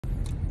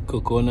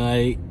Coco and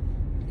I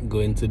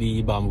going to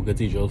the Bamboo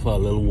Cathedral for a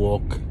little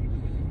walk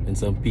in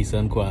some peace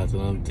and quiet,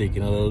 and I'm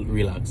taking a little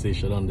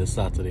relaxation on this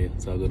Saturday,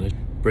 so I'm gonna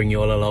bring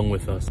you all along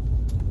with us.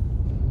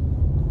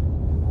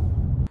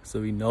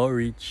 So we now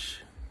reach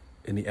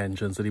in the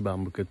entrance of the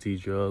Bamboo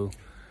Cathedral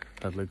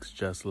that looks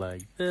just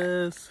like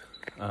this,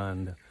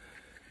 and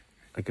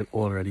I can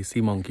already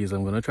see monkeys.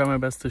 I'm gonna try my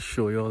best to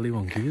show you all the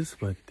monkeys,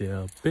 but they're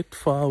a bit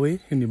far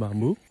away in the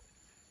bamboo.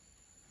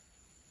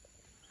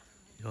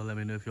 Y'all let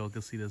me know if y'all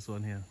can see this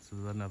one here. So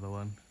there's another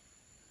one.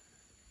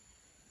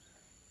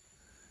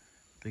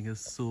 I think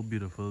it's so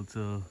beautiful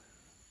to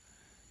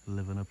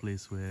live in a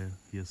place where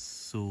you're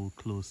so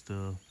close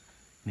to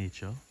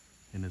nature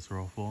in its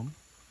raw form.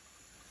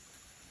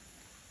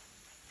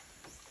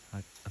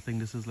 I think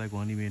this is like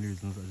one of the main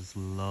reasons I just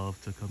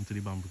love to come to the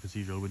Bamboo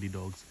Cathedral with the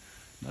dogs.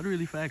 Not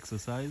really for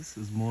exercise,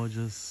 it's more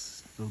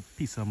just the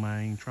peace of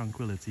mind,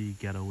 tranquility,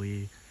 get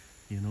away,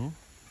 you know,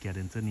 get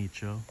into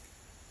nature.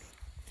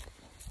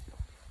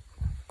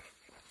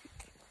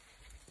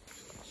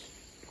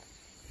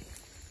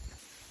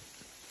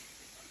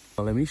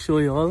 Now let me show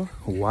you all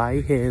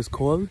why here is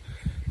called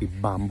the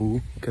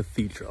Bamboo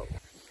Cathedral.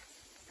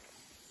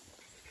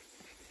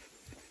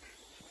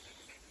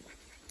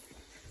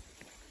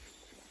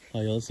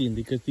 Are y'all seen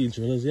the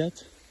cathedral as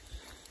yet?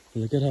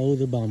 Look at how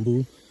the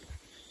bamboo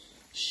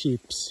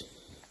shapes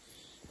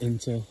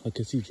into a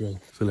cathedral.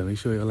 So let me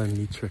show you all a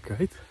neat trick,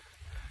 right?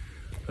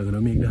 We're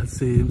gonna make that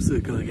same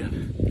circle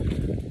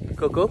again.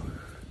 Coco?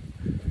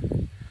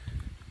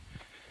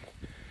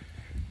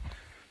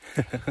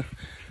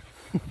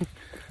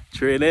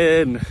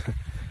 Training!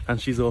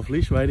 And she's off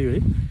leash, by the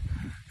way.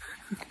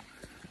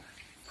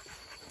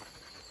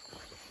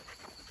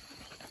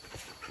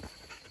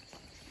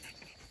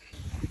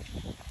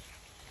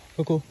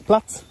 Coco,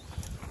 flat,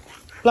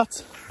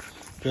 flat,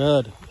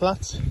 good,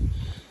 flat.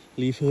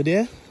 Leave her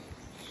there.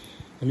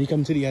 Let me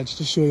come to the edge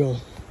to show you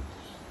all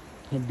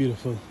how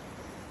beautiful.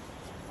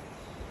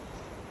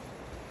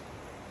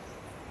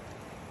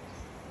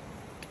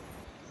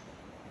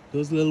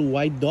 Those little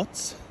white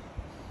dots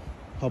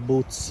are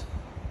boats.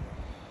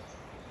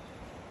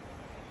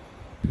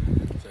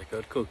 Check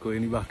out Coco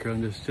in the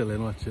background just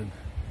chilling, watching.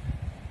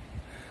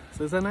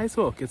 So it's a nice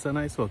walk, it's a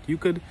nice walk. You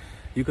could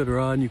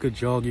run, you could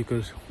jog, you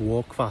could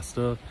walk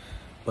faster,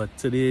 but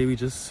today we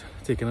just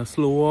taking a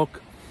slow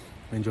walk,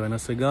 enjoying a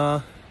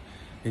cigar,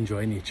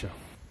 enjoying nature.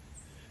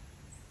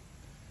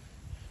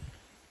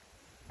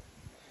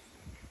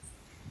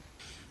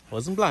 I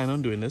wasn't planning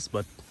on doing this,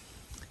 but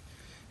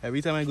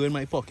every time I go in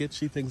my pocket,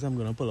 she thinks I'm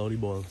gonna pull out the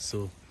ball,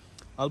 so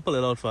I'll pull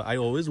it out for her. I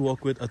always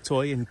walk with a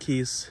toy in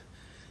case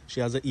she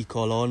has an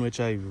e-collar on,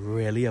 which I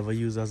rarely ever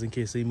use as in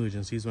case of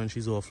emergencies when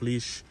she's off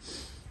leash.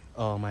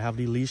 I have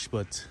the leash,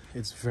 but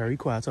it's very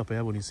quiet up here.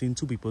 I've only seen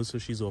 2 people, so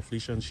she's off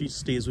leash and she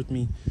stays with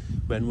me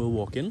when we're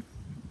walking.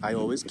 I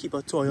always keep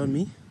a toy on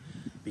me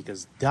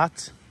because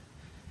that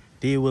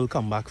they will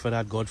come back for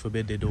that. God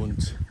forbid they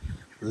don't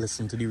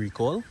listen to the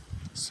recall.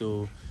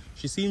 So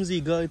she seems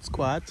eager, it's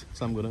quiet,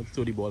 so I'm gonna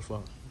throw the ball for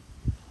her.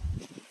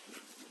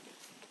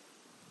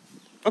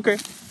 Okay.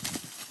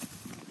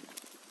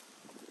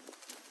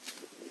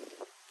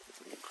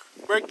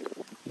 Break.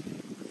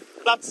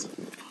 Flats.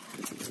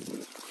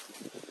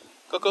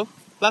 Coco,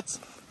 flats.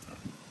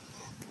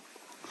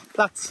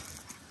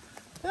 Flats.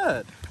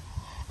 Good.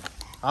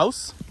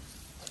 House.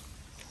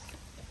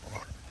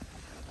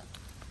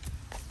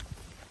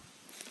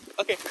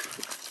 Okay.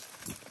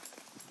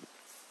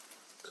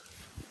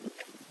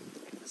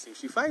 Let's see if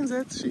she finds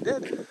it. She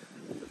did.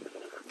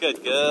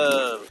 Good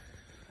girl.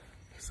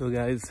 So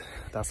guys,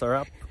 that's a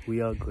wrap.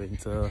 We are going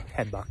to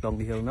head back down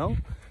the hill now.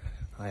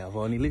 I have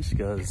on the leash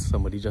because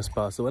somebody just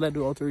passed. So what I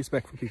do out of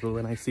respect for people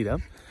when I see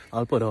them,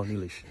 I'll put her on the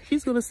leash.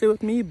 She's gonna stay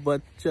with me,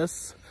 but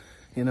just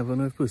you never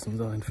know if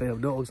persons are in fear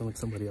of dogs and like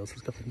somebody else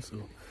is coming. So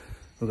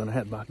we're gonna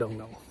head back down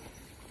now.